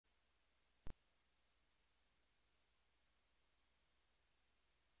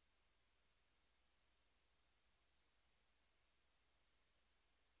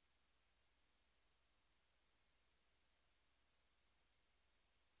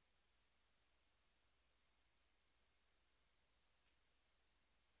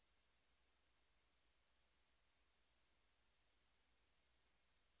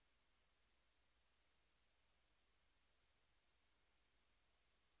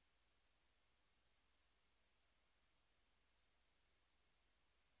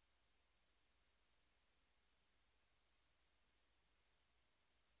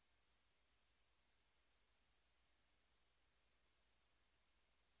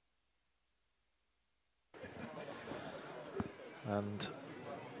And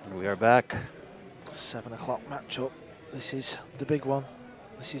we are back. 7 o'clock matchup. This is the big one.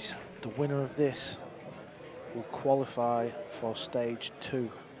 This is the winner of this will qualify for stage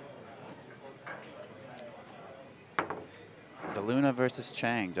 2. DeLuna versus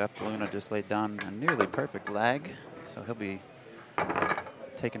Chang. Jeff DeLuna just laid down a nearly perfect lag, so he'll be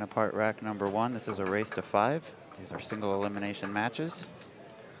taking apart rack number 1. This is a race to 5. These are single elimination matches.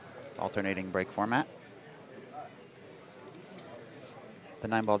 It's alternating break format. The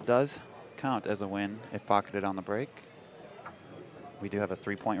 9-ball does count as a win if pocketed on the break. We do have a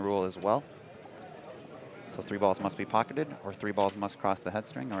 3-point rule as well. So 3 balls must be pocketed, or 3 balls must cross the head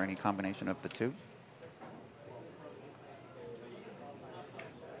string, or any combination of the two.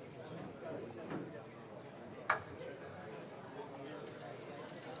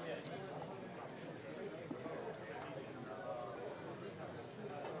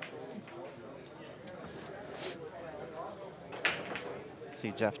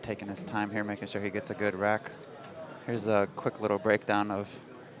 See Jeff taking his time here, making sure he gets a good rack. Here's a quick little breakdown of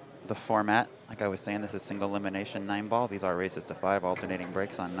the format. Like I was saying, this is single elimination 9-ball. These are races to 5, alternating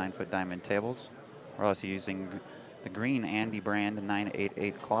breaks on 9-foot diamond tables. We're also using the green Andy brand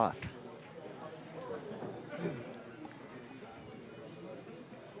 988 cloth.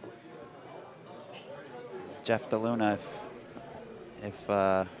 Jeff DeLuna, if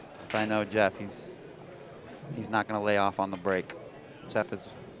I know Jeff, he's not going to lay off on the break. Jeff is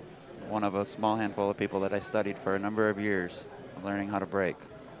one of a small handful of people that I studied for a number of years, learning how to break.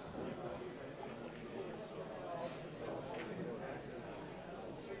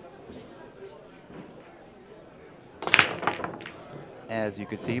 As you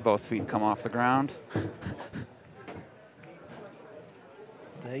can see, both feet come off the ground.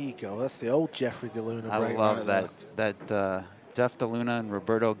 There you go. That's the old Jeffrey DeLuna break. I love right that Jeff DeLuna and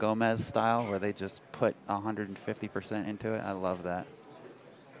Roberto Gomez style, where they just put 150% into it. I love that.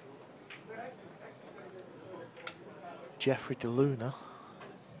 Jeffrey DeLuna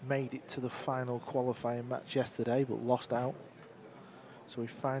made it to the final qualifying match yesterday, but lost out. So he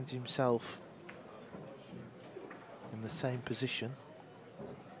finds himself in the same position.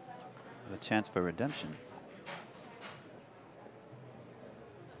 The chance for redemption.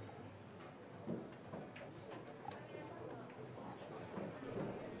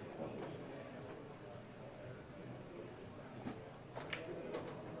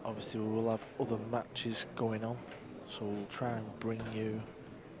 Obviously, we will have other matches going on, so we'll try and bring you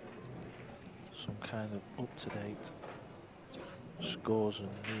some kind of up-to-date scores and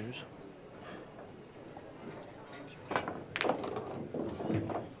news.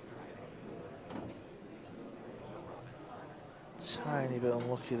 Tiny bit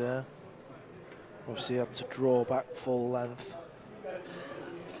unlucky there. Obviously, had to draw back full length.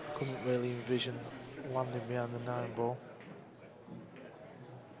 Couldn't really envision landing behind the 9-ball.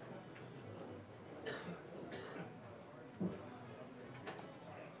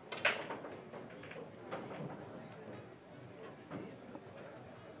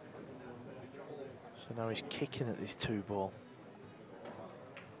 So now he's kicking at this 2-ball.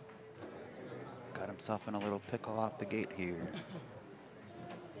 Got himself in a little pickle off the gate here.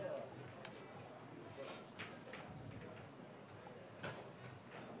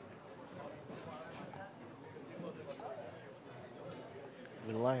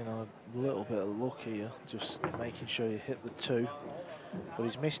 Relying on a little bit of luck here, just making sure you hit the 2, but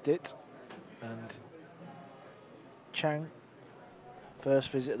he's missed it. And Chang,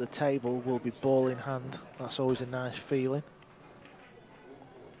 first visit at the table, will be ball in hand. That's always a nice feeling.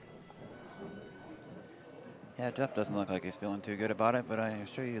 Yeah, Jeff doesn't look like he's feeling too good about it, but I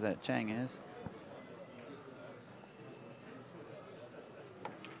assure you that Chang is.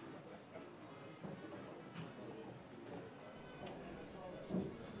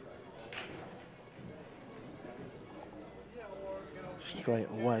 Straight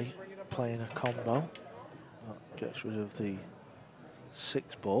away, playing a combo. That gets rid of the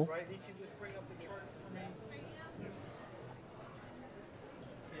 6-ball.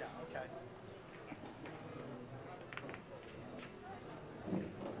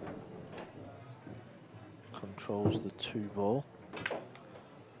 Controls the 2-ball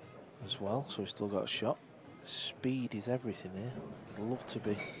as well, so he's still got a shot. Speed is everything here. I'd love to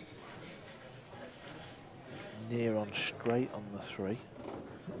be near on straight on the 3. He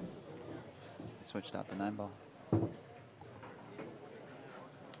switched out the 9-ball.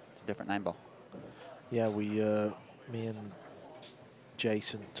 It's a different 9-ball. Yeah, me and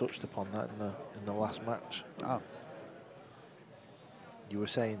Jason touched upon that in the last match. Oh. You were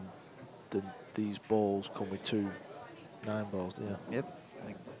saying that these balls come with 2 9-balls, yeah. Yep.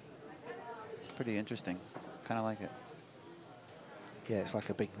 It's pretty interesting. Kind of like it. Yeah, it's like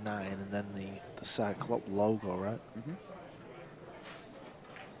a big 9 and then the Cyclop logo, right? Mm-hmm.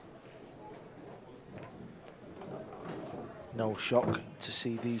 No shock to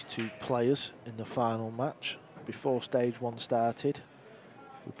see these two players in the final match. Before stage 1 started,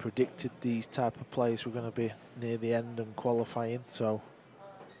 we predicted these type of players were going to be near the end and qualifying, so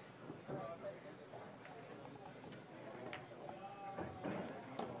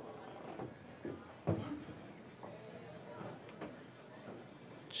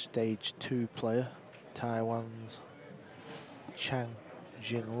stage 2 player, Taiwan's Chang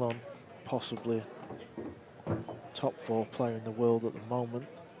Jinlun, possibly top 4 player in the world at the moment,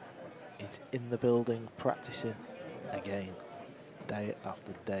 is in the building practicing again, day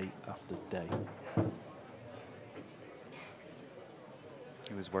after day after day.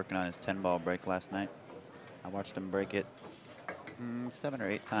 He was working on his 10-ball break last night. I watched him break it 7 or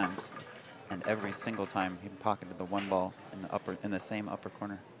 8 times, and every single time he pocketed the 1 ball in the same upper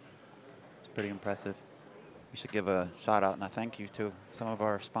corner. It's pretty impressive. We should give a shout out and a thank you to some of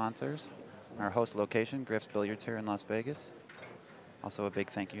our sponsors. Our host location, Griff's Billiards here in Las Vegas. Also a big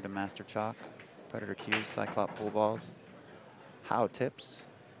thank you to Master Chalk, Predator Cues, Cyclop Pool Balls, How Tips,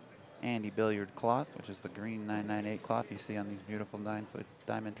 Andy Billiard Cloth, which is the green 998 cloth you see on these beautiful 9-foot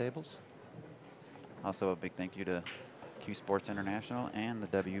diamond tables. Also a big thank you to CueSports International and the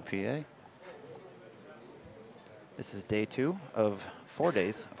WPA. This is day 2 of 4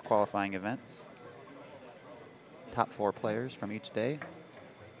 days of qualifying events. Top 4 players from each day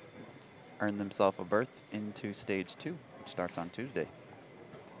earn themselves a berth into stage 2, which starts on Tuesday.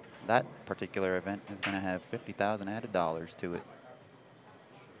 That particular event is going to have $50,000 added dollars to it.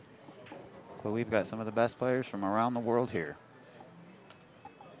 So we've got some of the best players from around the world here.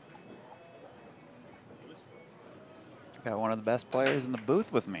 Got one of the best players in the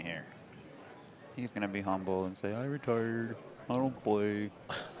booth with me here. He's going to be humble and say, I retired. I don't play.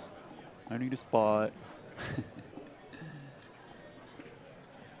 I need a spot.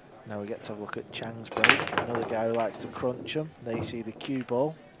 Now we get to have a look at Chang's break. Another guy who likes to crunch them. There you see the cue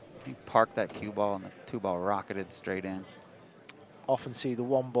ball. He parked that cue ball and the 2-ball rocketed straight in. Often see the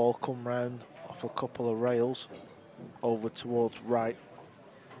 1 ball come round off a couple of rails over towards right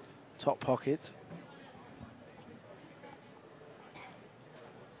top pocket.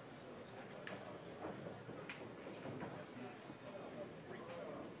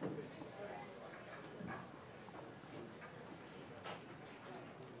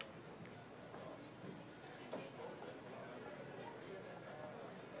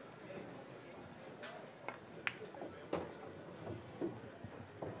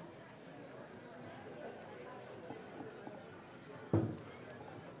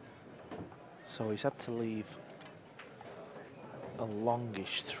 So he's had to leave a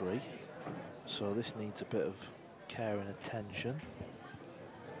longish 3. So this needs a bit of care and attention.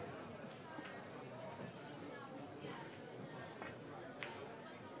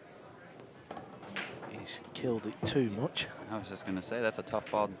 He's killed it too much. I was just going to say, that's a tough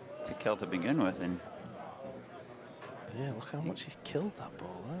ball to kill to begin with. And yeah, look how much he's killed that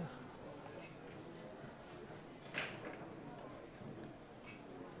ball there.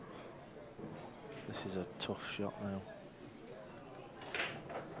 This is a tough shot now.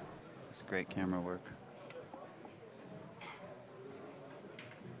 it's great camera work.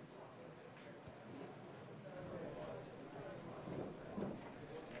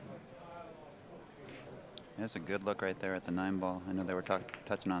 There's a good look right there at the 9-ball. I know they were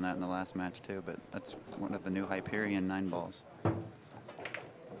touching on that in the last match too, but that's one of the new Hyperion 9-balls.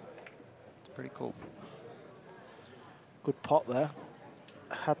 It's pretty cool. Good pot there.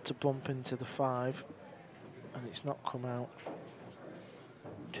 Had to bump into the 5, and it's not come out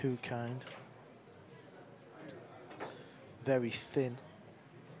too kind. Very thin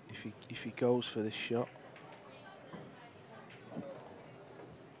if he goes for this shot.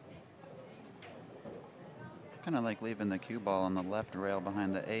 Kind of like leaving the cue ball on the left rail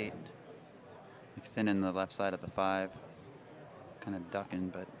behind the 8. Like thinning the left side of the 5. Kind of ducking,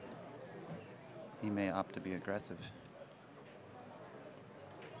 but he may opt to be aggressive.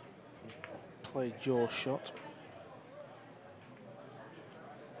 He's played your shot.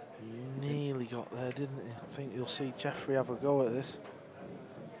 Nearly got there, didn't he? I think you'll see Jeffrey have a go at this.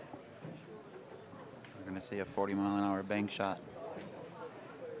 We're going to see a 40-mile-an-hour bank shot.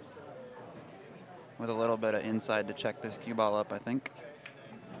 With a little bit of inside to check this cue ball up, I think.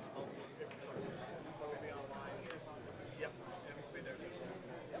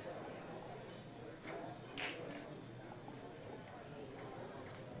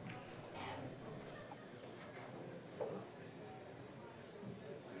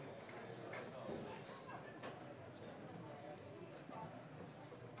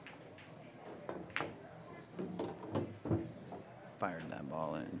 fired that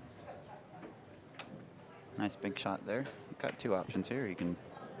ball in. Nice big shot there. He's got two options here. He can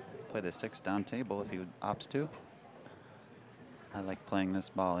play the 6 down table if he opts to. I like playing this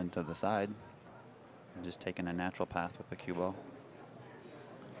ball into the side and just taking a natural path with the cue ball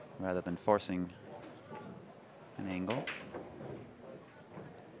rather than forcing an angle.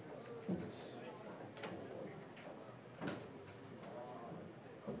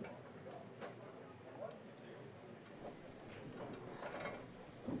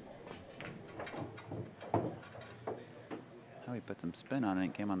 How he put some spin on it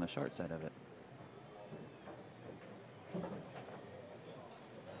and came on the short side of it.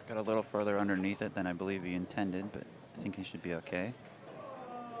 Got a little further underneath it than I believe he intended, but I think he should be okay.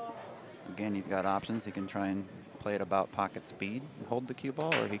 Again, he's got options. He can try and play at about pocket speed and hold the cue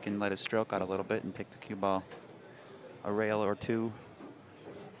ball, or he can let his stroke out a little bit and take the cue ball a rail or two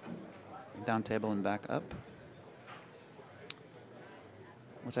down table and back up,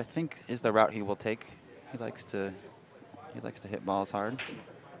 which I think is the route he will take. He likes to hit balls hard.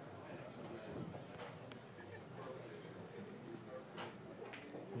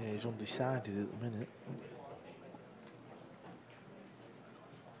 Yeah, he's undecided at the minute.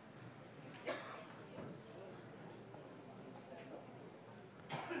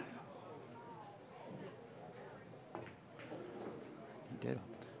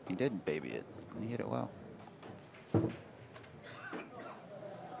 He did baby it. He hit it well.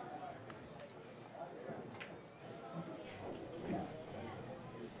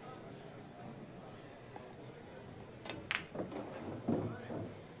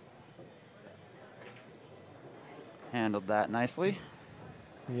 Handled that nicely.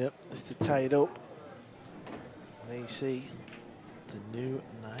 Yep, just to tie it up. There you see the new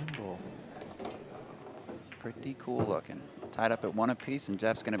 9-ball. Pretty cool looking. Tied up at 1 apiece, and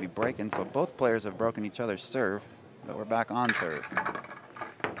Jeff's going to be breaking, so both players have broken each other's serve, but we're back on serve.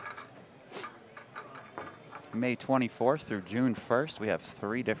 May 24th through June 1st, we have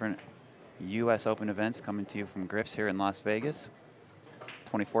 3 different U.S. Open events coming to you from Griff's here in Las Vegas.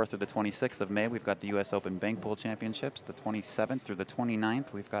 24th through the 26th of May, we've got the U.S. Open Bank Pool Championships. The 27th through the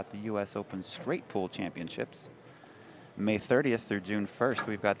 29th, we've got the U.S. Open Straight Pool Championships. May 30th through June 1st,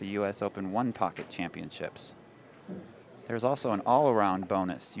 we've got the U.S. Open One Pocket Championships. There's also an all-around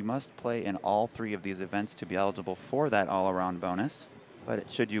bonus. You must play in all 3 of these events to be eligible for that all-around bonus.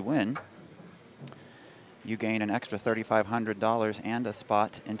 But should you win, you gain an extra $3,500 and a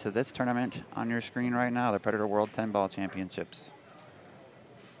spot into this tournament on your screen right now, the Predator World 10-Ball Championships.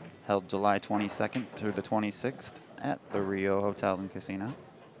 Held July 22nd through the 26th at the Rio Hotel and Casino.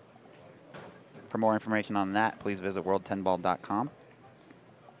 For more information on that, please visit world10ball.com.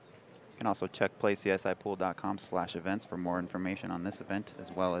 You can also check playcsipool.com/events for more information on this event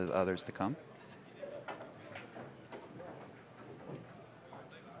as well as others to come.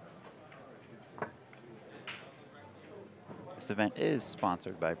 This event is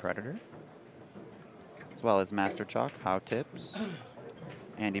sponsored by Predator, as well as Master Chalk, How Tips,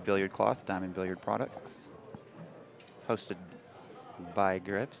 Andy Billiard Cloth, Diamond Billiard Products, hosted by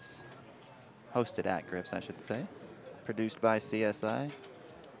Griff's, hosted at Griff's, I should say, produced by CSI.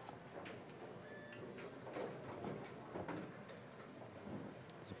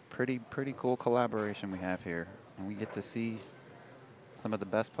 It's a pretty cool collaboration we have here, and we get to see some of the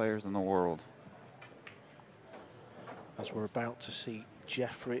best players in the world. As we're about to see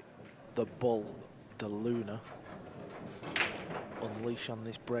Jeffrey the Bull de Luna unleash on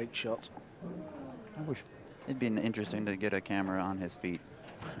this break shot. I wish it'd be interesting to get a camera on his feet,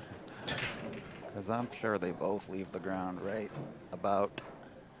 because I'm sure they both leave the ground right about.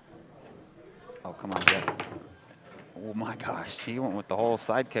 Oh, come on, Jeff. Oh my gosh, he went with the whole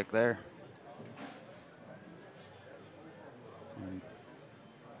side kick there. And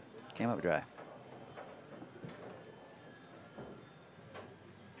came up dry.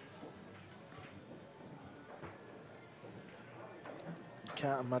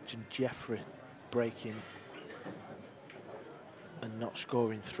 Can't imagine Jeffrey breaking and not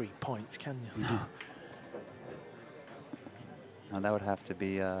scoring 3 points, can you? No. No, that would have to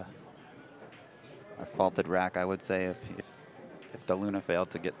be a faulted rack, I would say, if De Luna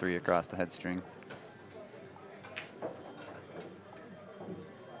failed to get 3 across the head string.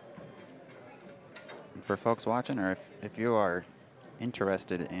 And for folks watching, or if you are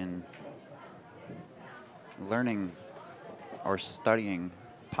interested in learning or studying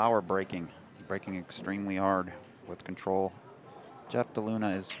power breaking extremely hard with control, Jeff De Luna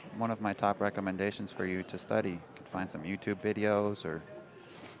is one of my top recommendations for you to study. You can find some YouTube videos, or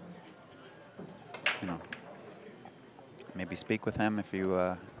maybe speak with him if you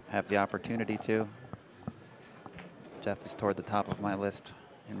have the opportunity to. Jeff is toward the top of my list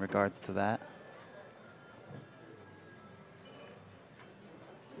in regards to that.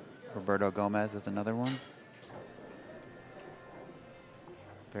 Roberto Gomez is another one.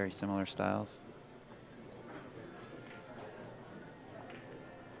 Very similar styles.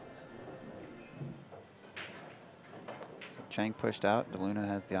 So Chang pushed out. DeLuna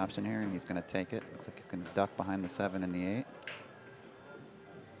has the option here, and he's going to take it. Looks like he's going to duck behind the 7 and the 8,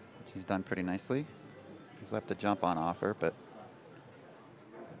 which he's done pretty nicely. He's left a jump on offer, but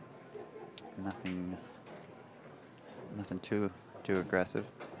nothing too aggressive.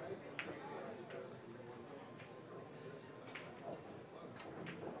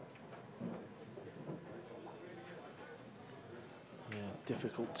 Yeah,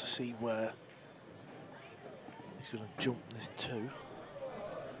 difficult to see where he's going to jump this 2.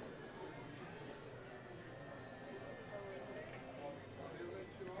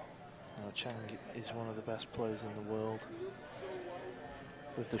 Now Chang is one of the best players in the world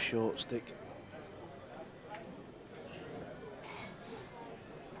with the short stick.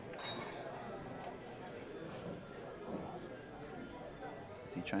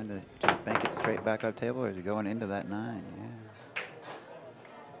 Is he trying to just bank it straight back up table, or is he going into that 9? Yeah.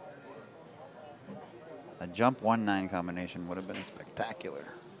 A jump 1-9 combination would have been spectacular.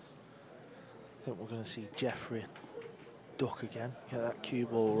 I think we're going to see Jeffrey duck again, get that cue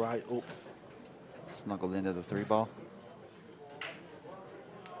ball right up. Snuggled into the 3 ball.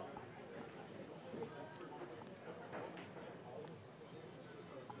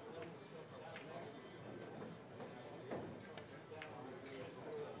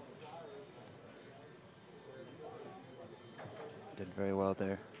 Did very well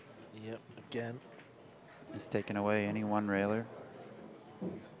there. Yep, again. He's taken away any 1 railer.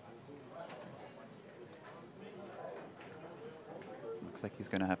 Looks like he's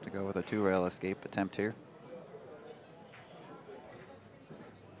going to have to go with a 2-rail escape attempt here.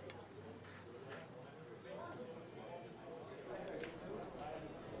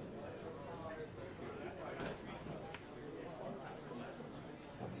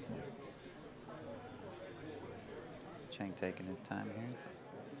 Chang taking his time here. It's an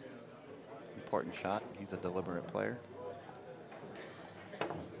important shot. He's a deliberate player.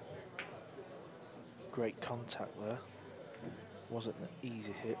 Great contact there. Wasn't an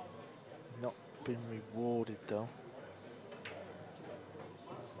easy hit. Not been rewarded though.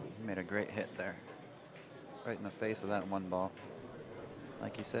 He made a great hit there. Right in the face of that 1 ball.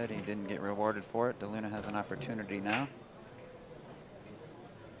 Like you said, he didn't get rewarded for it. DeLuna has an opportunity now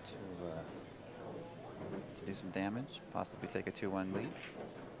to do some damage, possibly take a 2-1 lead.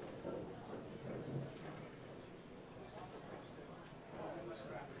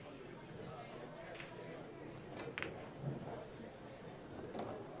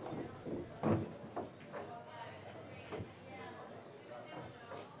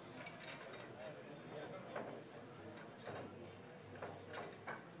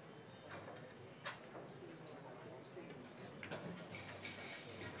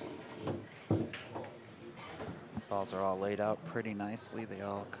 Balls are all laid out pretty nicely. They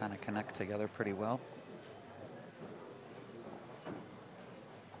all kind of connect together pretty well.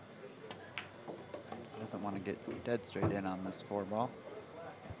 Doesn't want to get dead straight in on this 4 ball.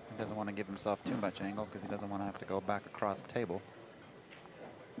 He doesn't want to give himself too much angle because he doesn't want to have to go back across table.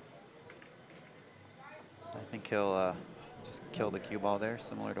 So I think he'll just kill the cue ball there,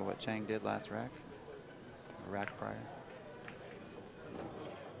 similar to what Chang did last rack, or rack prior.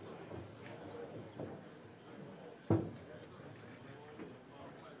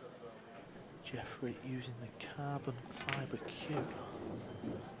 Jeffrey using the carbon fiber cue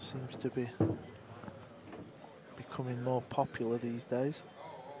seems to be becoming more popular these days.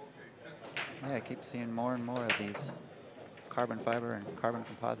 Yeah, I keep seeing more and more of these carbon fiber and carbon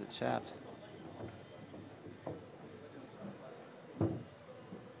composite shafts.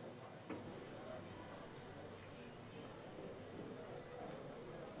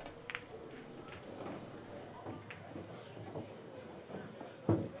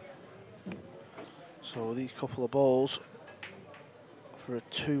 So these couple of balls for a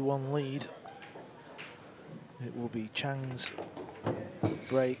 2-1 lead. It will be Chang's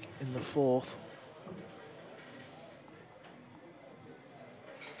break in the 4th.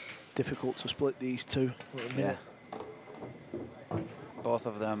 Difficult to split these 2 at the minute. Yeah. Both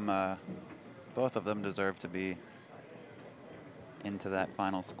of them deserve to be into that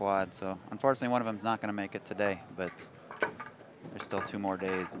final squad. So unfortunately, one of them's not going to make it today, but there's still 2 more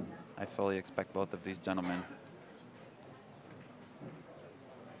days, and I fully expect both of these gentlemen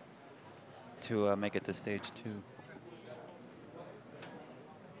to make it to stage 2.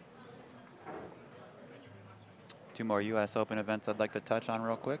 2 more U.S. Open events I'd like to touch on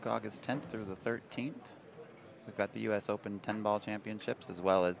real quick. August 10th through the 13th. We've got the U.S. Open 10-ball championships as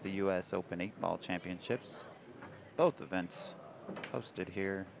well as the U.S. Open 8-ball championships. Both events hosted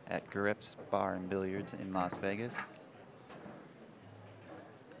here at Griff's Bar and Billiards in Las Vegas.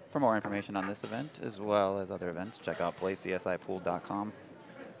 For more information on this event as well as other events, check out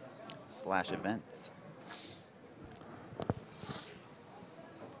playcsipool.com/events.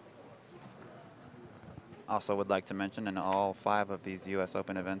 Also would like to mention in all 5 of these U.S.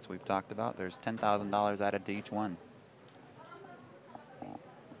 Open events we've talked about, there's $10,000 added to each one.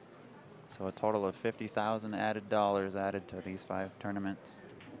 So a total of $50,000 added to these 5 tournaments.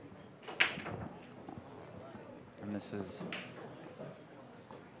 And this is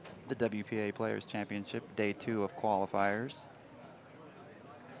the WPA Players Championship, day 2 of qualifiers.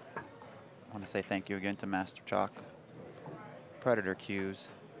 I want to say thank you again to Master Chalk, Predator Cues,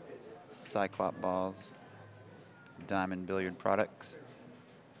 Cyclop Balls, Diamond Billiard Products,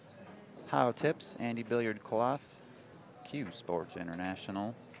 How Tips, Andy Billiard Cloth, CueSports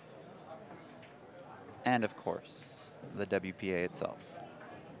International, and of course, the WPA itself.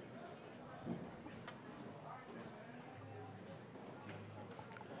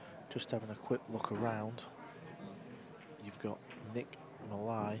 Just having a quick look around. You've got Nick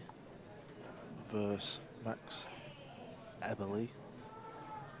Malai versus Max Eberle.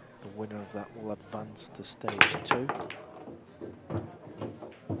 The winner of that will advance to stage 2.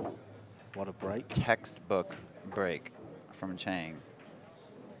 What a break. Textbook break from Chang.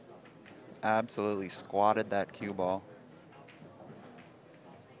 Absolutely squatted that cue ball.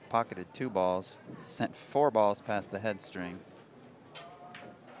 Pocketed 2 balls. Sent 4 balls past the head string.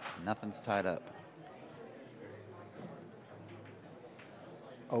 Nothing's tied up.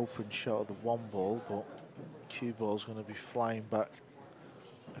 Open shot of the 1 ball, but cue ball's going to be flying back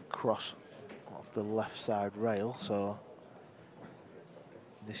across off the left side rail, so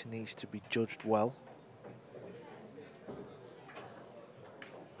this needs to be judged well.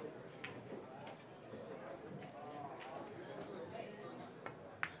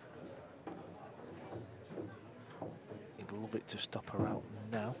 He'd love it to stop her out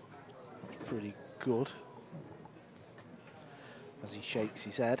now. That's pretty good. As he shakes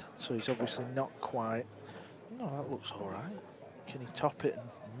his head, so he's obviously not quite. No, that looks all right. Can he top it and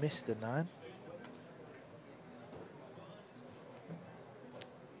miss the 9?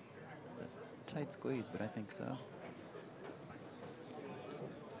 Tight squeeze, but I think so.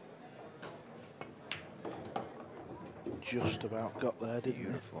 Just about got there, didn't he?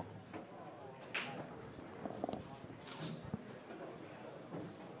 Beautiful.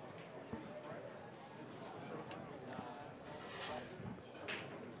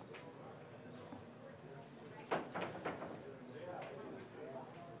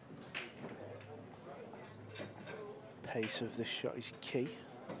 Pace of this shot is key.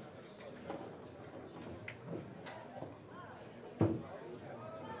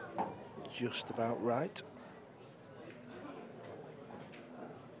 Just about right.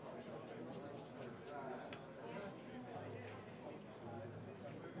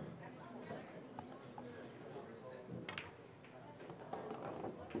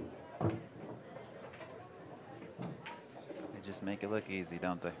 They just make it look easy,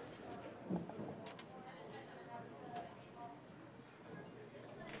 don't they?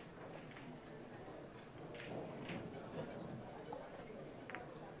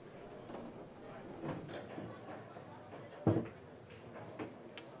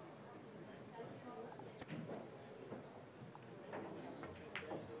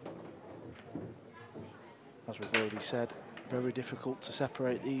 As we've already said, very difficult to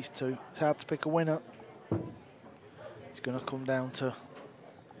separate these 2. It's hard to pick a winner. It's going to come down to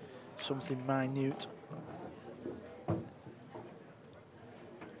something minute.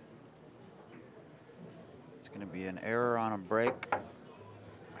 It's going to be an error on a break,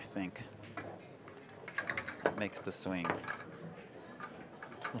 I think. That makes the swing.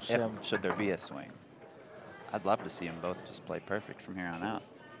 Should there be a swing. I'd love to see them both just play perfect from here on out.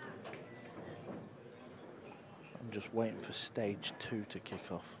 I'm just waiting for stage 2 to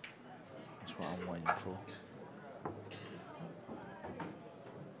kick off. That's what I'm waiting for.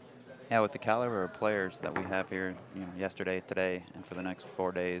 Yeah, with the caliber of players that we have here, yesterday, today, and for the next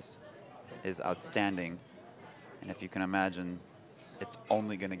 4 days, is outstanding. And if you can imagine, it's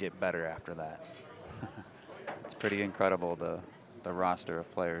only going to get better after that. It's pretty incredible, the roster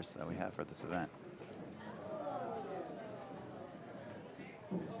of players that we have for this event.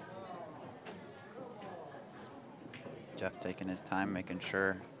 Jeff taking his time, making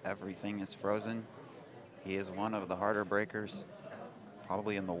sure everything is frozen. He is one of the harder breakers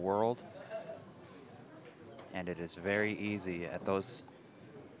probably in the world. And it is very easy at those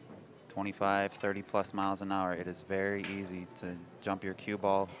 25, 30 plus miles an hour. It is very easy to jump your cue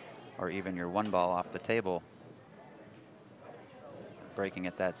ball or even your one ball off the table, breaking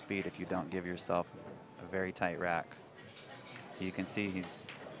at that speed if you don't give yourself a very tight rack. So you can see he's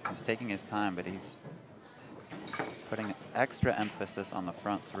taking his time, but he's putting extra emphasis on the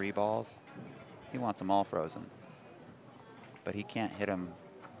front 3 balls. He wants them all frozen, but he can't hit them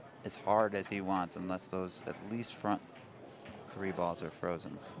as hard as he wants unless those at least front 3 balls are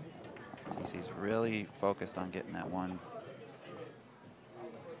frozen. So he's really focused on getting that one.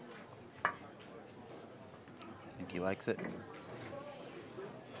 I think he likes it.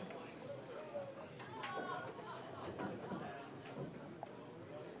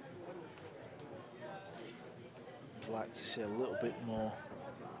 I'd like to see a little bit more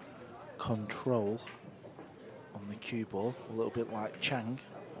control on the cue ball, a little bit like Chang.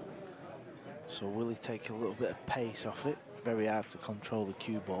 So will he take a little bit of pace off it? Very hard to control the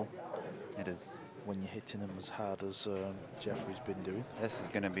cue ball. It is. When you're hitting him as hard as Jeffrey's been doing. This is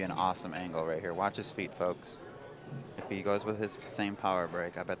going to be an awesome angle right here. Watch his feet, folks. If he goes with his same power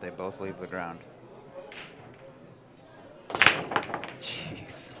break, I bet they both leave the ground.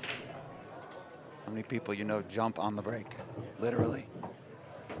 Jeez. How many people you know jump on the break? Literally.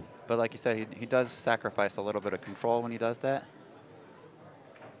 But like you said, he does sacrifice a little bit of control when he does that.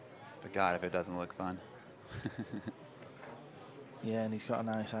 But God, if it doesn't look fun. Yeah, and he's got a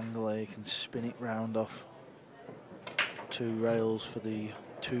nice angle there. He can spin it round off 2 rails for the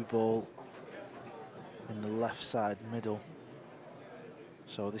 2 ball in the left side middle.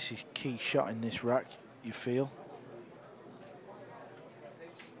 So this is key shot in this rack, you feel.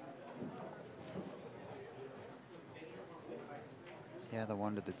 Yeah, the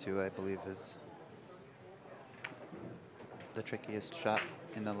 1 to the 2, I believe, is the trickiest shot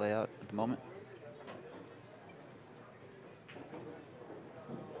in the layout at the moment.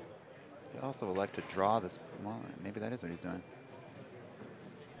 I also would like to draw this. Well, maybe that is what he's doing.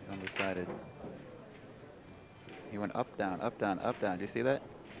 He's undecided. He went up, down, up, down, up, down. Do you see that?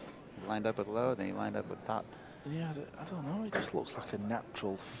 He lined up with low, then he lined up with top. Yeah, I don't know. It just looks like a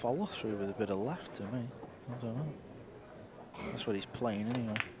natural follow through with a bit of left to me. I don't know. That's what he's playing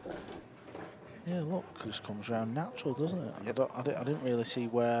anyway. Yeah, look, just comes round natural, doesn't it? Yep. I didn't really see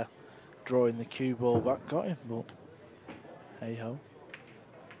where drawing the cue ball back got him, but hey ho.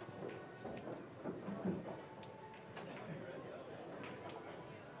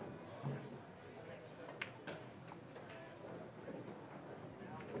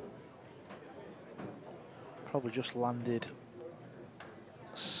 Probably just landed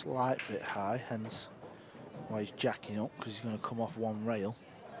a slight bit high, hence why he's jacking up, because he's going to come off 1 rail,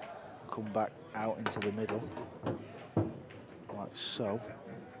 come back out into the middle, like so.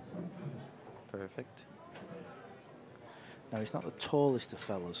 Perfect. Now he's not the tallest of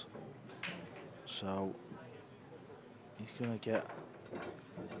fellas, so he's going to get,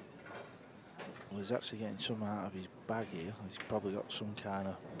 well, he's actually getting some out of his bag here. He's probably got some kind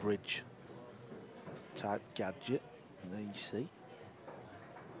of bridge type gadget, there you see.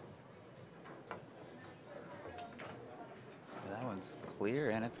 That one's clear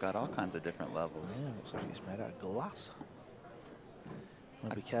and it's got all kinds of different levels. Yeah, looks like it's made out of glass.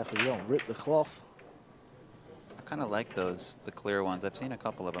 Be careful you don't rip the cloth. I kind of like those, the clear ones. I've seen a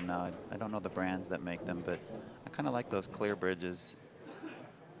couple of them now. I don't know the brands that make them, but I kind of like those clear bridges.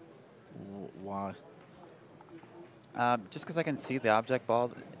 Why? Just because I can see the object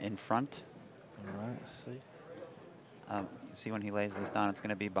ball in front. All right, I see. See when he lays this down, it's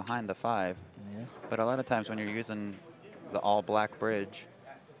going to be behind the 5. Yeah. But a lot of times when you're using the all black bridge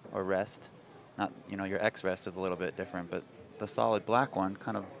or rest, not, you know, your X rest is a little bit different, but the solid black one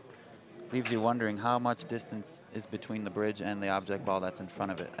kind of leaves you wondering how much distance is between the bridge and the object ball that's in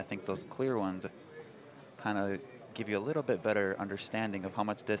front of it. I think those clear ones kind of give you a little bit better understanding of how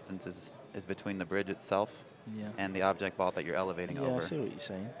much distance is between the bridge itself and the object ball that you're elevating over. Yeah, I see what you're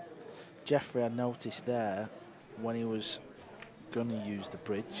saying. Jeffrey, I noticed there, when he was going to use the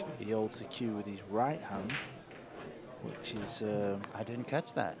bridge, he holds the cue with his right hand, which is... I didn't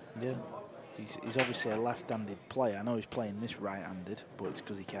catch that. Yeah. He's obviously a left-handed player. I know he's playing this right-handed, but it's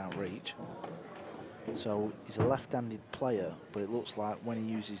because he can't reach. So he's a left-handed player, but it looks like when he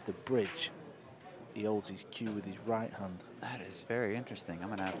uses the bridge, he holds his cue with his right hand. That is very interesting. I'm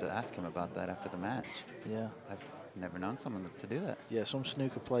going to have to ask him about that after the match. Yeah. I've never known someone to do that. Yeah, some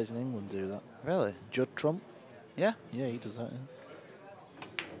snooker players in England do that. Really? Judd Trump? Yeah? Yeah, he does that,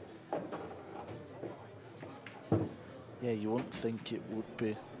 yeah. Yeah, you wouldn't think it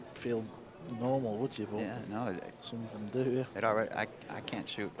would feel normal, would you? But Yeah, no. some of them do, yeah. It already. I can't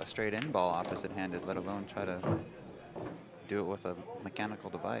shoot a straight in ball opposite-handed, let alone try to do it with a mechanical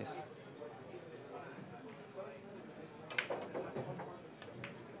device.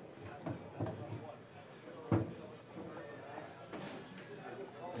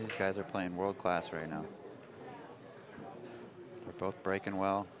 These guys are playing world class right now. They're both breaking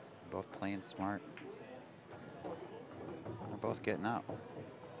well, both playing smart. They're both getting out.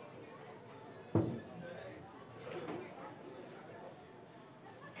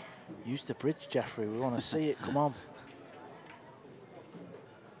 Use the bridge, Jeffrey. We want to see it. Come on.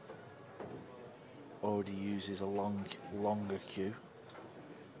 Already uses a longer cue.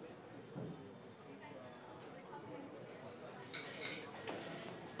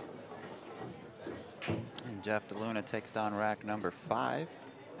 And Jeff DeLuna takes down rack number 5.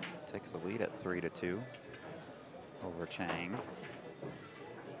 Takes the lead at 3-2 over Chang.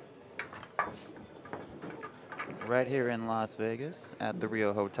 Right here in Las Vegas at the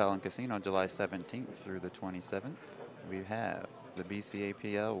Rio Hotel and Casino, July 17th through the 27th, we have the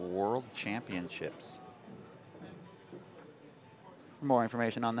BCAPL World Championships. For more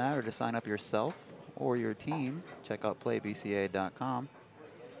information on that or to sign up yourself or your team, check out playbca.com.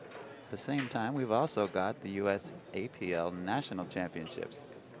 At the same time, we've also got the US APL National Championships.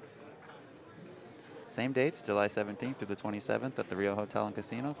 Same dates, July 17th through the 27th at the Rio Hotel and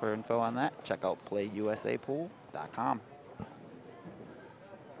Casino. For info on that, check out playusapool.com.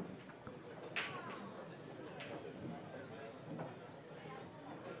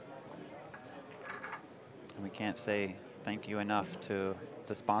 And we can't say thank you enough to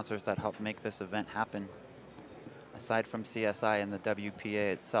the sponsors that help make this event happen. Aside from CSI and the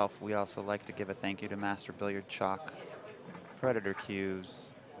WPA itself, we also like to give a thank you to Master Billiard Chalk, Predator Cues,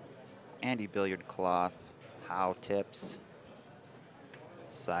 Andy Billiard Cloth, How Tips,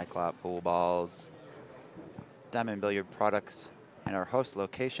 Cyclop Pool Balls, Diamond Billiard Products, and our host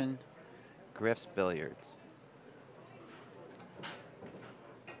location, Griff's Billiards.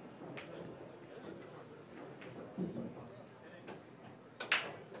 And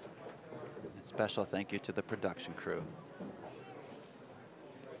special thank you to the production crew.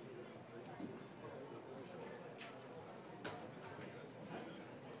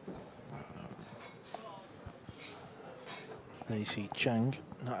 There you see Chang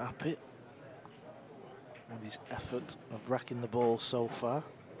not happy with his effort of racking the ball so far.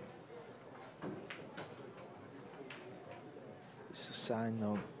 It's a sign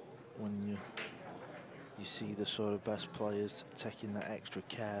though when you see the sort of best players taking that extra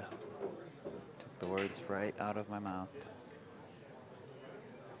care. Took the words right out of my mouth.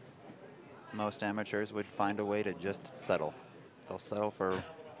 Most amateurs would find a way to just settle. They'll settle for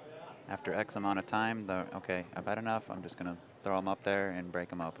after X amount of time. Okay, I've had enough. I'm just going to throw them up there and break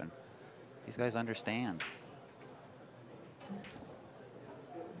them open. These guys understand.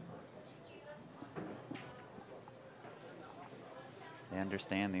 They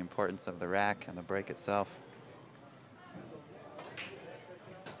understand the importance of the rack and the break itself.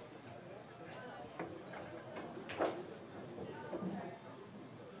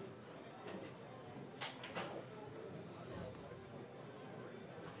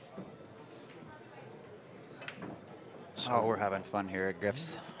 Oh, we're having fun here at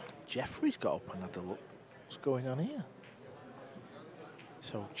Griff's. Jeffrey's got up and had a look. What's going on here?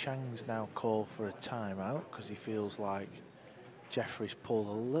 So Chang's now called for a timeout because he feels like Jeffrey's pulled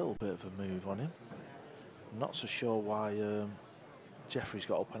a little bit of a move on him. I'm not so sure why Jeffrey's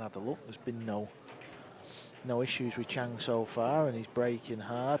got up and had a look. There's been no issues with Chang so far, and he's breaking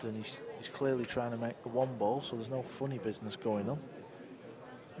hard, and he's clearly trying to make the one ball, so there's no funny business going on.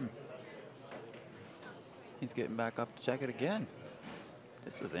 He's getting back up to check it again.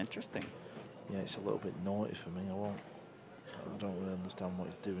 This is interesting. Yeah, it's a little bit naughty for me. I don't really understand what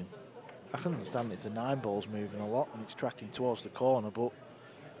he's doing. I can understand if the 9 ball's moving a lot and it's tracking towards the corner, but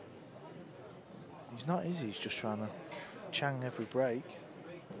he's not, is he? He's just trying to Chang every break.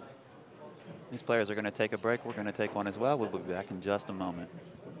 These players are going to take a break. We're going to take one as well. We'll be back in just a moment.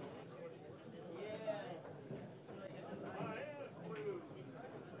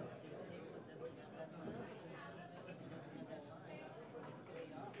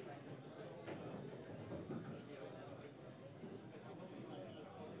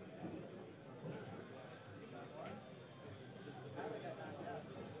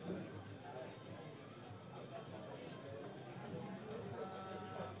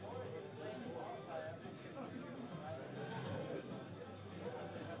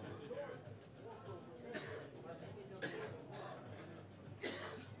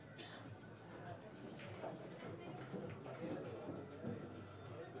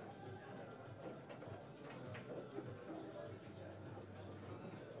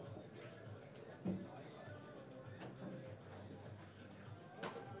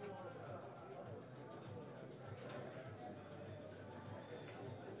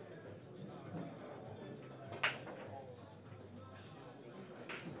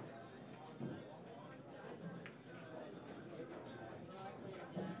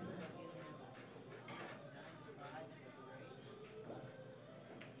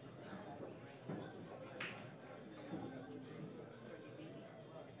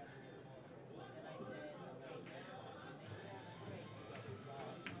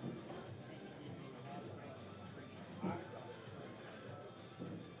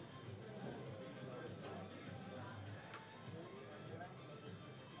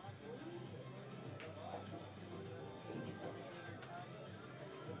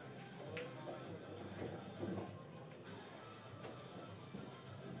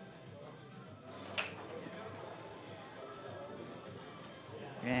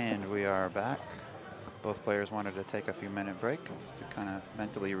 And we are back. Both players wanted to take a few-minute break just to kind of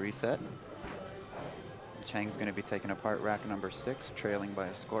mentally reset. Chang's going to be taking apart rack number 6, trailing by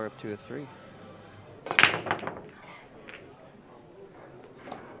a score of 2-3. I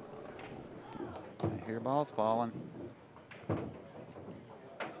hear balls falling.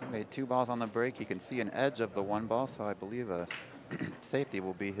 He made 2 balls on the break. You can see an edge of the 1 ball, so I believe a safety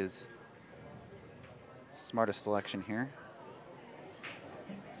will be his smartest selection here.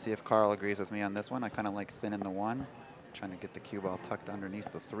 See if Carl agrees with me on this one. I kind of like thinning the 1, trying to get the cue ball tucked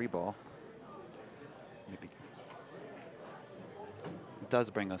underneath the 3 ball. Maybe it does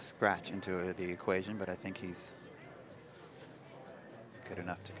bring a scratch into the equation, but I think he's good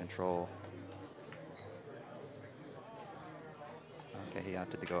enough to control. Okay, he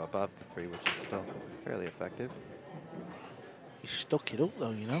opted to go above the 3, which is still fairly effective. He stuck it up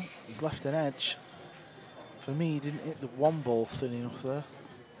though, you know. He's left an edge. For me, he didn't hit the 1 ball thin enough there.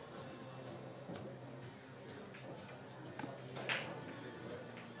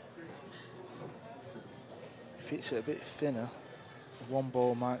 If it's a bit thinner, the 1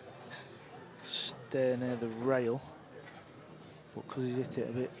 ball might stay near the rail, but because he's hit it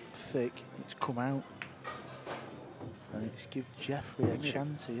a bit thick, it's come out. And it's give Jeffrey a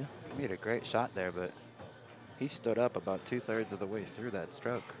chance here. He made a great shot there, but he stood up about 2/3 of the way through that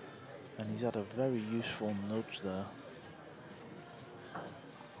stroke. And he's had a very useful nudge there.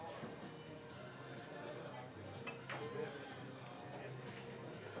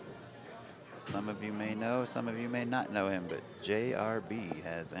 Some of you may know, some of you may not know him, but JRB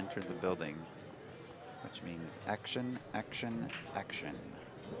has entered the building, which means action, action, action.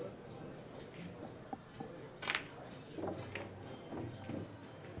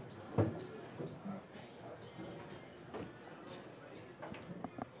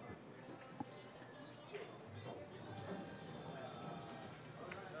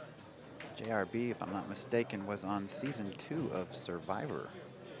 JRB, if I'm not mistaken, was on season 2 of Survivor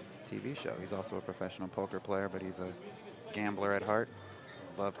TV show. He's also a professional poker player, but he's a gambler at heart.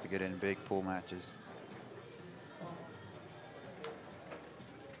 Loves to get in big pool matches.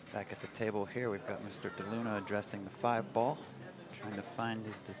 Back at the table here, we've got Mr. DeLuna addressing the 5 ball, trying to find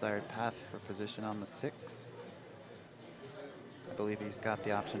his desired path for position on the 6. I believe he's got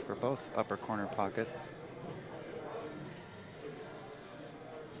the option for both upper corner pockets.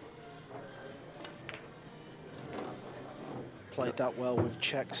 Played that well with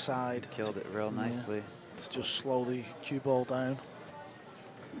check side. Killed it real nicely. To just slow the cue ball down.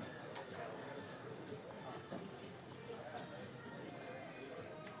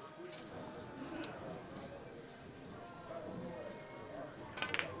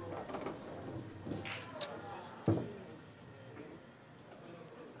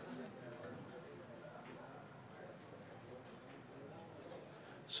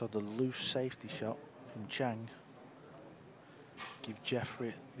 So the loose safety shot from Chang give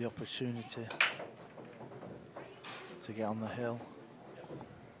Jeffrey the opportunity to get on the hill.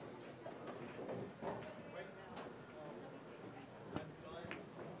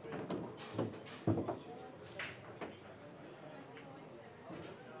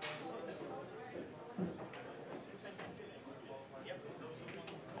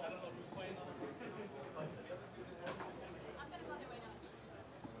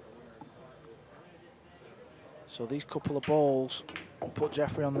 So these couple of balls will put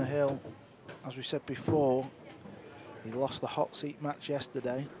Jeffrey on the hill. As we said before, he lost the hot seat match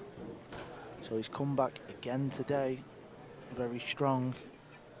yesterday. So he's come back again today, very strong,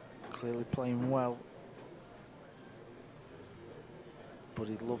 clearly playing well. But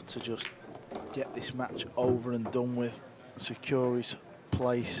he'd love to just get this match over and done with, secure his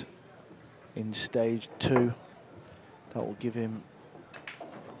place in stage 2. That will give him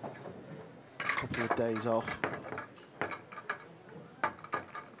a couple of days off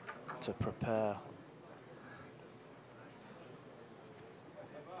to prepare.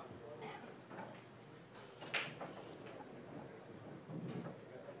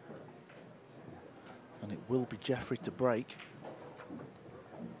 And it will be Jeffrey to break,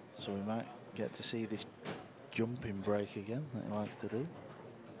 so we might get to see this jumping break again that he likes to do.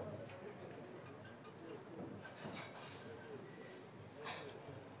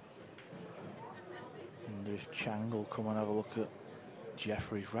 Wonder if Chang will come and have a look at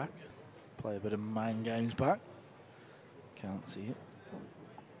Jeffrey's rack. Play a bit of mind games back. Can't see it.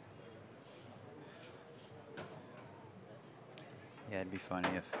 Yeah, it'd be funny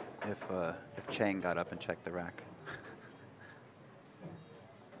if Chang got up and checked the rack.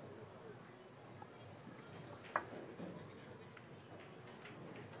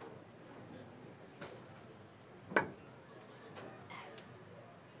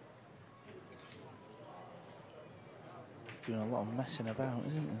 doing a lot of messing about,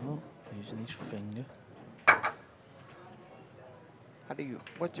 isn't he? Look, using his finger.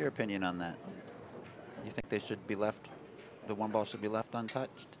 What's your opinion on that? You think they should be left, the one ball should be left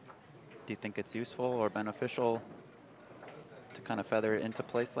untouched? Do you think it's useful or beneficial to kind of feather it into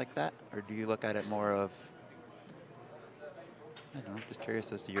place like that? Or do you look at it more of, I don't know, just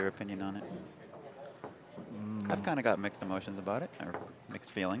curious as to your opinion on it. I've kind of got mixed emotions about it, or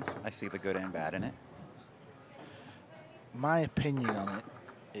mixed feelings. I see the good and bad in it. My opinion on it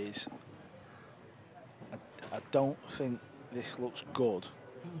is I don't think this looks good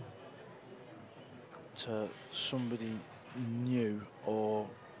to somebody new or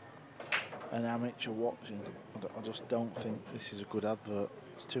an amateur watching. I just don't think this is a good advert.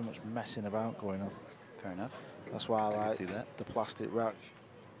 There's too much messing about going on. Fair enough. That's why I like see that. the plastic rack.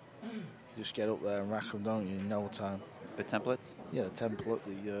 You just get up there and rack them, don't you, in no time. The templates? Yeah, the template,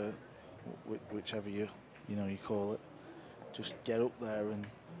 the whichever you call it. Just get up there and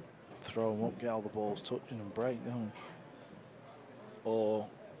throw them up, get all the balls touching and break, don't you? Or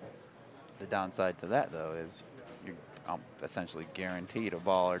the downside to that, though, is you're essentially guaranteed a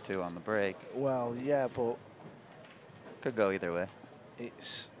ball or two on the break. Well, yeah, but could go either way.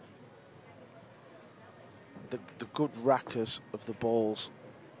 It's the good rackers of the balls.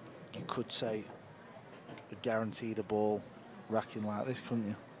 You could say guaranteed a ball racking like this, couldn't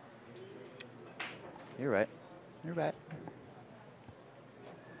you? You're right. You're right.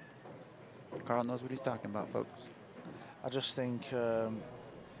 Carl knows what he's talking about, folks. I just think, I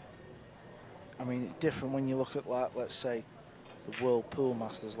mean, it's different when you look at, like, let's say, the World Pool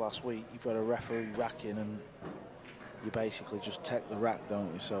Masters last week. You've got a referee racking and you basically just take the rack,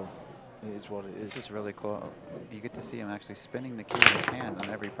 don't you? So it is what it is. This is really cool. You get to see him actually spinning the cue in his hand on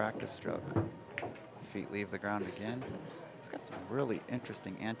every practice stroke. Feet leave the ground again. He's got some really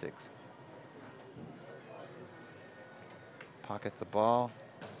interesting antics. Pockets a ball,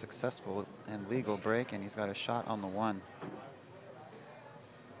 successful and legal break, and he's got a shot on the one.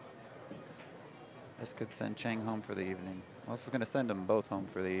 This could send Chang home for the evening. Well, this is going to send them both home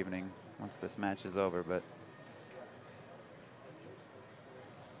for the evening once this match is over, but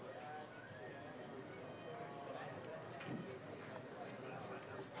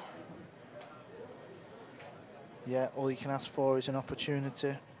yeah, all you can ask for is an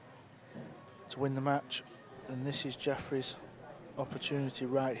opportunity to win the match, and this is Jeffrey's opportunity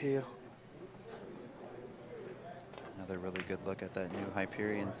right here. Another really good look at that new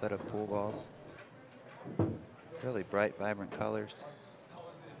Hyperion set of pool balls. Really bright, vibrant colors.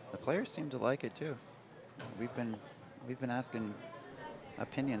 The players seem to like it too. We've been asking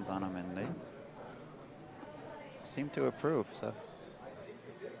opinions on them, and they seem to approve. So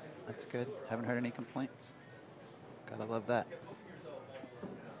that's good. Haven't heard any complaints. Gotta love that.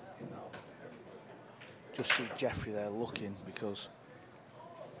 Just see Jeffrey there looking, because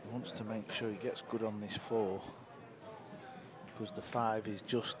he wants to make sure he gets good on this 4, because the 5 is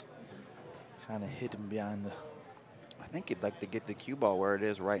just kind of hidden behind the... I think he'd like to get the cue ball where it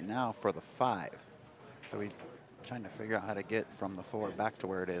is right now for the 5. So he's trying to figure out how to get from the 4 back to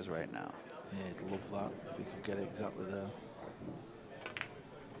where it is right now. Yeah, he'd love that if he could get it exactly there.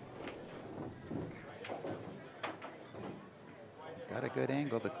 He's got a good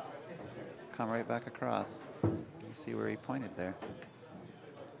angle to come right back across. You see where he pointed there.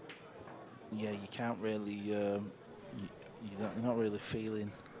 Yeah, you can't really, you're not really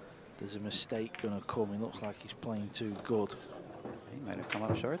feeling there's a mistake going to come. It looks like he's playing too good. He might have come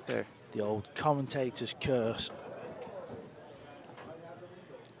up short there. The old commentator's curse.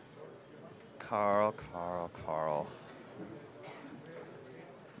 Carl.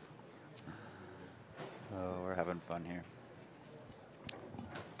 Oh, we're having fun here.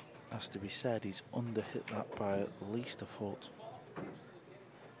 Has to be said, he's underhit that by at least a foot.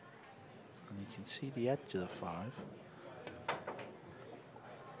 And you can see the edge of the 5.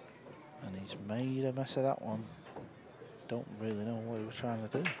 And he's made a mess of that one. Don't really know what he was trying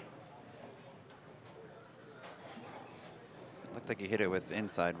to do. Looked like he hit it with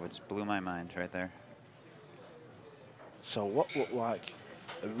inside, which blew my mind right there. So what looked like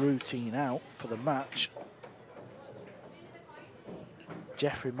a routine out for the match,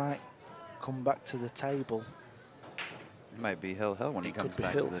 Jeffrey might come back to the table. It might be hill when he comes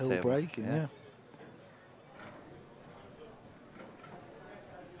back to the table. Hill breaking, yeah.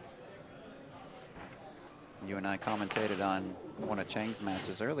 You and I commentated on one of Chang's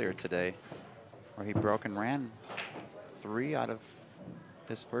matches earlier today, where he broke and ran 3 out of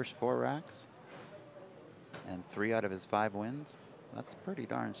his first 4 racks and 3 out of his 5 wins. That's pretty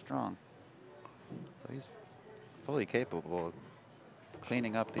darn strong. So he's fully capable of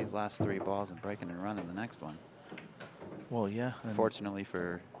cleaning up these last 3 balls and breaking and running the next one. Well, yeah. Fortunately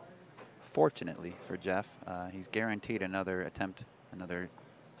for Jeff, he's guaranteed another attempt, another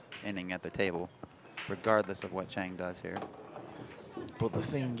inning at the table, regardless of what Chang does here. But the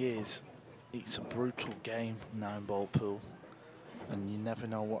thing is, it's a brutal game, 9-ball pool, and you never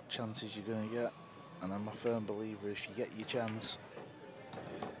know what chances you're going to get. And I'm a firm believer, if you get your chance,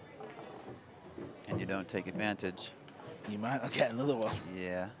 and you don't take advantage, you might not get another one.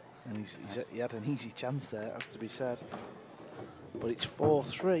 Yeah. And he had an easy chance there, it has to be said. But it's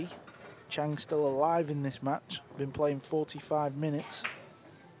 4-3. Chang's still alive in this match. Been playing 45 minutes.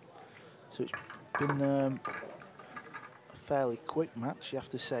 So it's been a fairly quick match. You have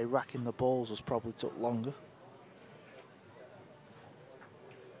to say racking the balls has probably took longer.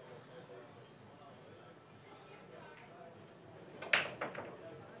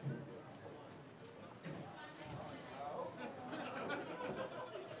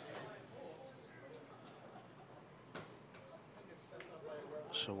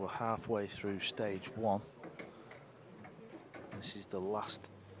 So we're halfway through stage 1. This is the last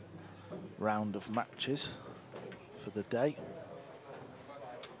round of matches for the day.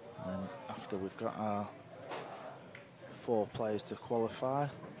 And then after we've got our 4 players to qualify,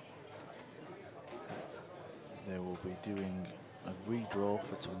 they will be doing a redraw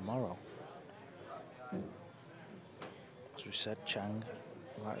for tomorrow. As we said, Chang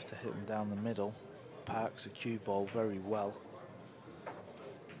likes to hit them down the middle, parks the cue ball very well.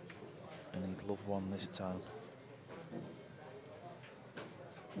 And he'd love one this time.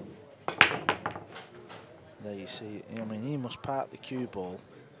 There you see, I mean, he must park the cue ball.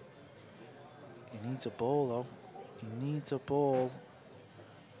 He needs a ball though. He needs a ball.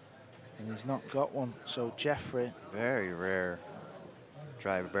 And he's not got one, so Jeffrey. Very rare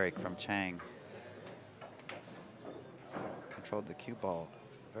drive break from Chang. Controlled the cue ball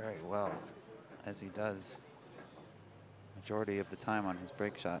very well, as he does majority of the time on his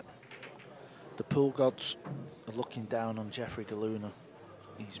break shots. The pool gods are looking down on Jeffrey DeLuna.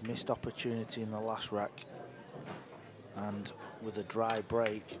 He's missed opportunity in the last rack. And with a dry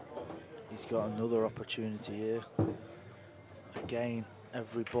break, he's got another opportunity here. Again,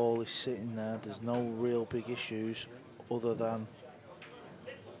 every ball is sitting there. There's no real big issues other than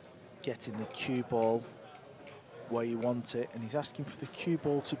getting the cue ball where you want it. And he's asking for the cue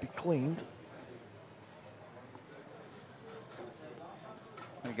ball to be cleaned.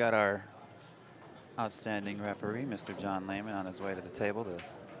 We got our outstanding referee, Mr. John Lehman, on his way to the table to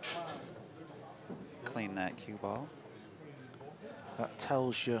clean that cue ball. That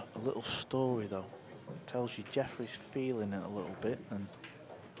tells you a little story, though. It tells you Jeffrey's feeling it a little bit and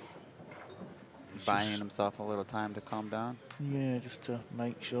buying himself a little time to calm down. Yeah, just to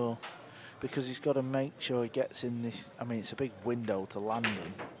make sure, because he's got to make sure he gets in this. I mean, it's a big window to land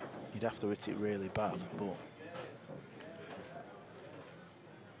in. You'd have to hit it really bad, but.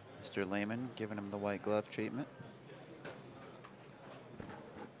 Mr. Lehman giving him the white glove treatment.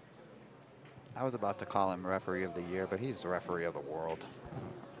 I was about to call him referee of the year, but he's the referee of the world.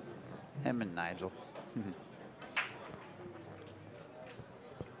 Him and Nigel.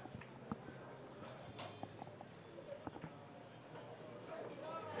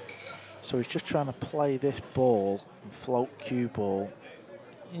 So he's just trying to play this ball and float cue ball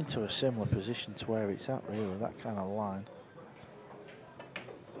into a similar position to where it's at, really, that kind of line.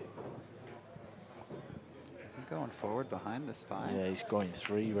 Is he going forward behind this 5? Yeah, he's going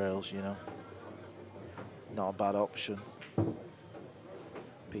 3 rails, you know. Not a bad option.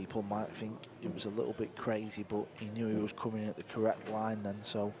 People might think it was a little bit crazy, but he knew he was coming at the correct line then,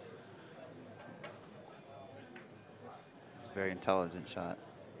 so. It's a very intelligent shot.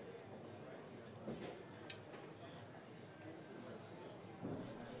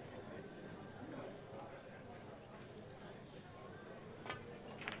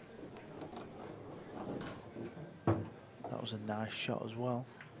 That was a nice shot as well.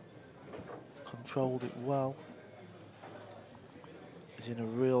 Controlled it well. He's in a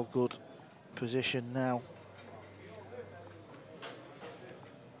real good position now.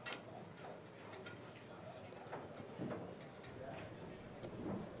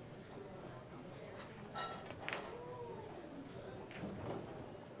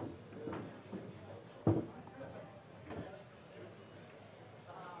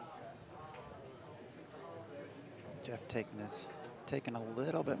 Jeff taking a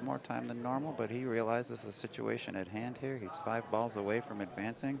little bit more time than normal, but he realizes the situation at hand here. He's 5 balls away from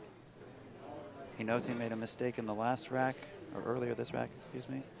advancing. He knows he made a mistake in the last rack, or earlier this rack, excuse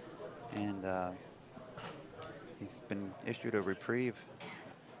me, and he's been issued a reprieve.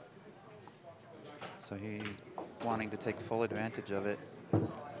 So he's wanting to take full advantage of it.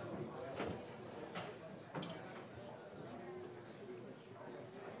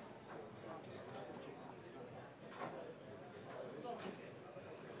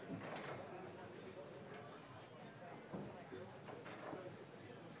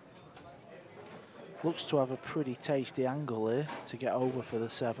 Looks to have a pretty tasty angle here to get over for the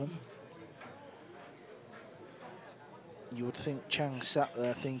 7. You would think Chang sat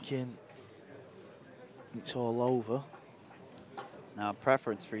there thinking it's all over. Now,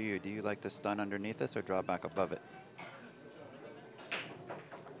 preference for you, do you like to stun underneath this or draw back above it?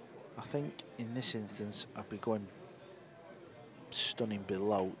 I think in this instance, I'd be going stunning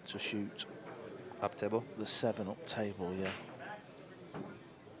below to shoot. Up table? The 7 up table, yeah.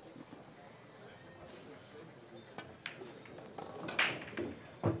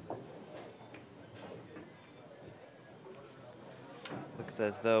 Looks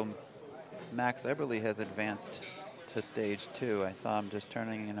as though Max Eberly has advanced to stage 2. I saw him just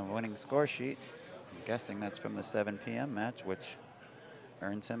turning in a winning score sheet. I'm guessing that's from the 7 p.m. match, which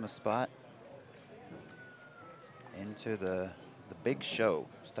earns him a spot into the big show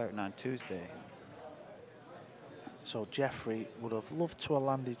starting on Tuesday. So Jeffrey would have loved to have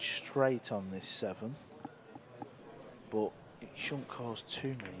landed straight on this 7, but it shouldn't cause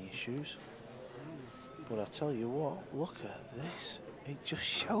too many issues. But I tell you what, look at this. It just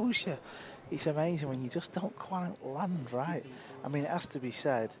shows you. It's amazing when you just don't quite land right. I mean, it has to be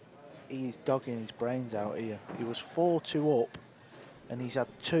said, he's dogging his brains out here. He was 4-2 up, and he's had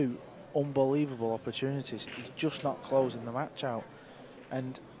 2 unbelievable opportunities. He's just not closing the match out.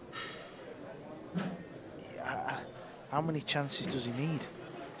 And how many chances does he need?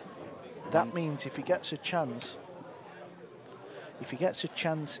 That means if he gets a chance,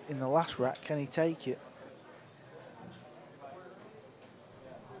 in the last rack, can he take it?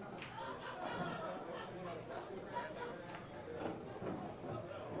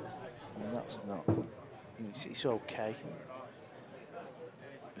 And that's not, it's okay.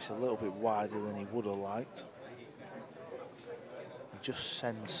 It's a little bit wider than he would have liked. You just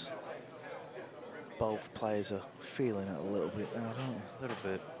sense both players are feeling it a little bit now, don't you? A little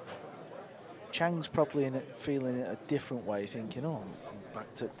bit. Chang's probably feeling it a different way, thinking, oh, I'm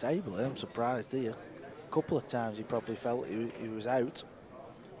back to the table here. I'm surprised here. A couple of times he probably felt he was out.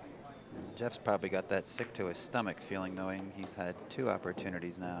 Jeff's probably got that sick to his stomach feeling, knowing he's had 2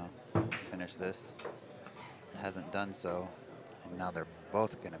 opportunities now to finish this. Hasn't done so, and now they're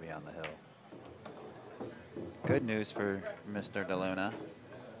both going to be on the hill. Good news for Mr. DeLuna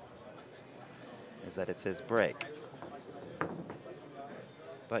is that it's his break.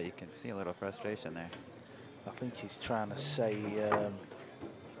 But you can see a little frustration there. I think he's trying to say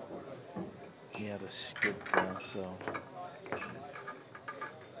he had a skid there, so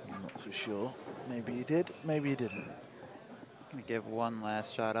I'm not so sure. Maybe he did, maybe he didn't. I'm going to give one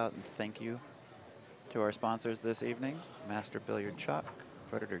last shout out and thank you to our sponsors this evening: Master Billiard Chalk,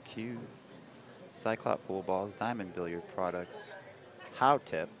 Predator Q, Cyclop Pool Balls, Diamond Billiard Products, How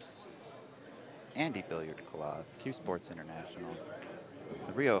Tips, Andy Billiard Club, CueSports International,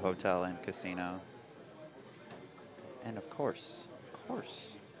 the Rio Hotel and Casino, and of course,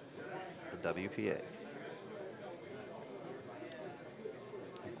 the WPA.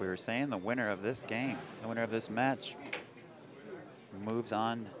 Like we were saying, the winner of this game, the winner of this match, moves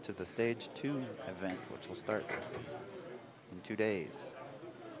on to the stage 2 event, which will start in 2 days.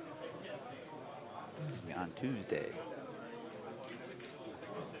 Excuse me, on Tuesday.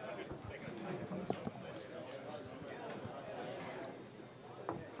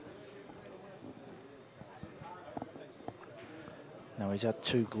 Now, he's had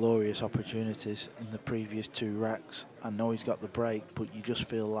 2 glorious opportunities in the previous 2 racks. I know he's got the break, but you just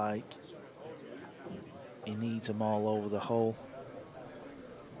feel like he needs them all over the hole.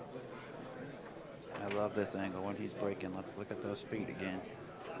 I love this angle when he's breaking. Let's look at those feet again.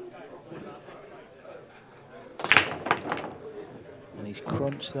 And he's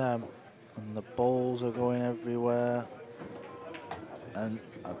crunched them, and the balls are going everywhere. And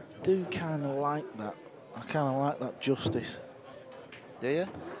I do kind of like that. I kind of like that justice. Do you?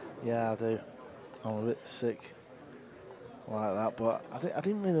 Yeah, I do. I'm a bit sick like that, but I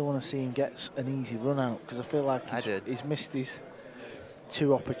didn't really want to see him get an easy run out, because I feel like he's missed his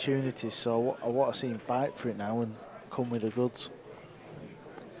 2 opportunities, so I want to see him fight for it now and come with the goods.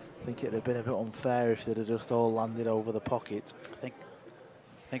 I think it'd have been a bit unfair if they'd have just all landed over the pocket. I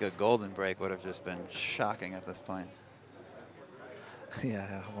think a golden break would have just been shocking at this point.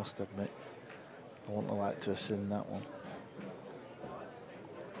 Yeah, I must admit, I wouldn't have liked to have seen that one.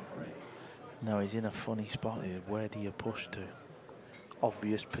 Now he's in a funny spot here. Where do you push to?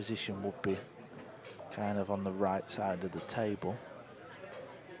 Obvious position would be kind of on the right side of the table.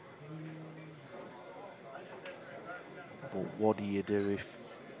 But what do you do if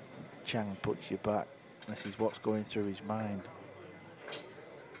Chang puts you back? This is what's going through his mind.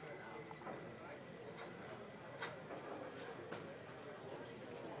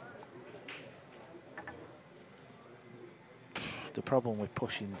 The problem with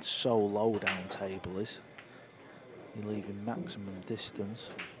pushing so low down table is you're leaving maximum distance.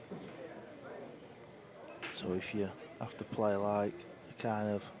 So if you have to play like a kind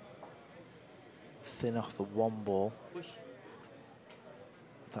of thin off the one ball,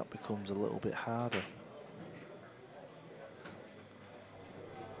 that becomes a little bit harder.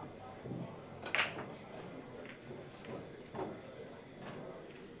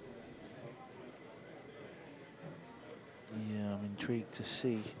 Yeah, I'm intrigued to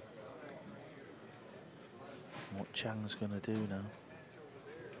see what Chang's going to do now.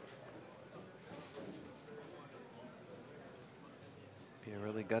 Be a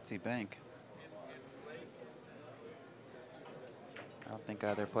really gutsy bank. I don't think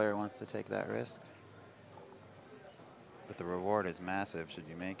either player wants to take that risk. But the reward is massive should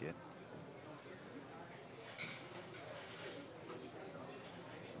you make it.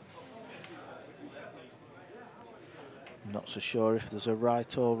 I'm not so sure if there's a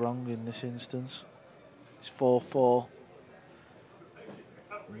right or wrong in this instance. It's 4-4.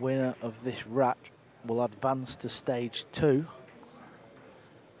 Winner of this rack will advance to stage 2.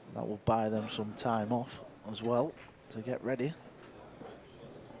 That will buy them some time off as well to get ready.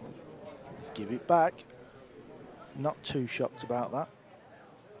 Let's give it back. Not too shocked about that.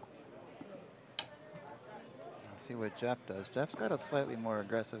 Let's see what Jeff does. Jeff's got a slightly more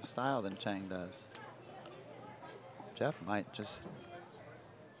aggressive style than Chang does. Jeff might just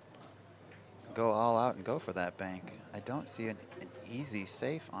go all out and go for that bank. I don't see an easy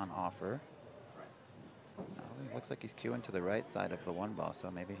safe on offer. No, it looks like he's cueing to the right side of the one ball, so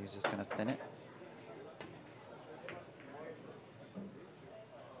maybe he's just going to thin it.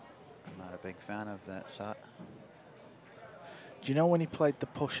 I'm not a big fan of that shot. Do you know when he played the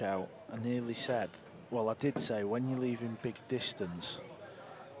push out, I nearly said, well, I did say when you leave in big distance,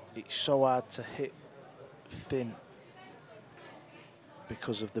 it's so hard to hit thin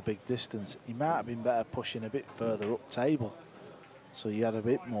because of the big distance. He might have been better pushing a bit further up table, so you had a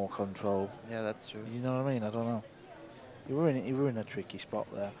bit more control. Yeah, that's true. You know what I mean? I don't know. He were in a tricky spot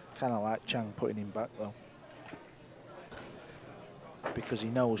there. Kind of like Chang putting him back though, because he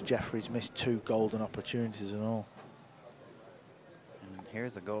knows Jeffrey's missed 2 golden opportunities and all. And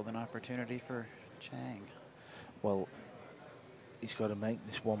here's a golden opportunity for Chang. Well, he's got to make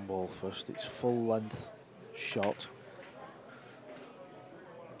this one ball first. It's full length shot.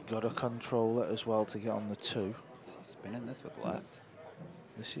 Got to control it as well to get on the 2. Is he spinning this with left?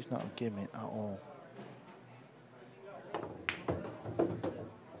 This is not a gimme at all.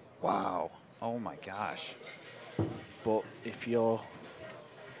 Wow. Oh my gosh. But if you're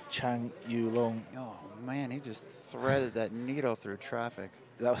Chang Yulong, Oh man, he just threaded that needle through traffic.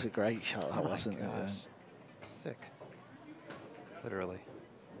 that was a great shot, that wasn't it? Gosh. Sick. Literally.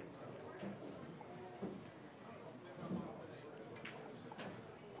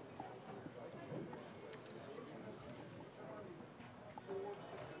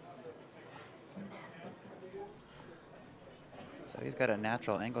 So he's got a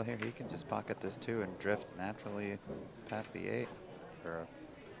natural angle here. He can just pocket this 2 and drift naturally past the 8 for an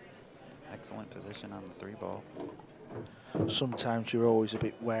excellent position on the 3 ball. Sometimes you're always a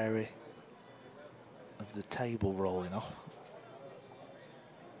bit wary of the table rolling off.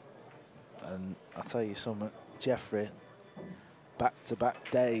 And I'll tell you something, Jeffrey,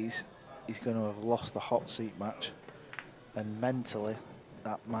 back-to-back days, he's going to have lost the hot seat match. And mentally,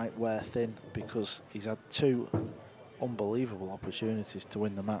 that might wear thin because he's had 2 unbelievable opportunities to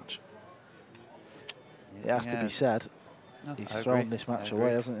win the match. Yes, it has to be said, no, he's I thrown agree. this match I away,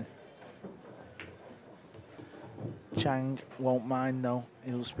 agree. hasn't he? Chang won't mind though,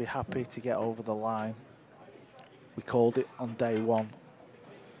 he'll just be happy to get over the line. We called it on day 1.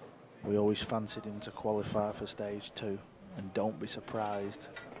 We always fancied him to qualify for stage 2, and don't be surprised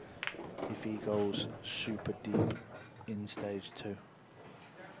if he goes super deep in stage 2.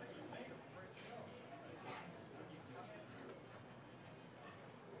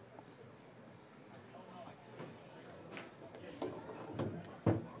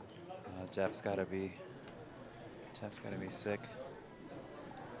 Jeff's got to be sick.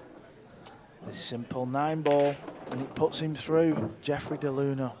 This simple 9 ball, and it puts him through. Jeffrey De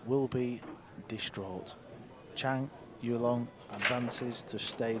Luna will be distraught. Chang Yulong advances to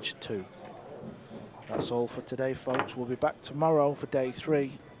stage 2. That's all for today, folks. We'll be back tomorrow for day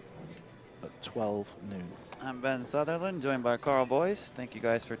 3 at 12 noon. I'm Ben Sutherland, joined by Carl Boyce. Thank you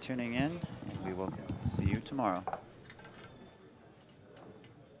guys for tuning in, and we will see you tomorrow.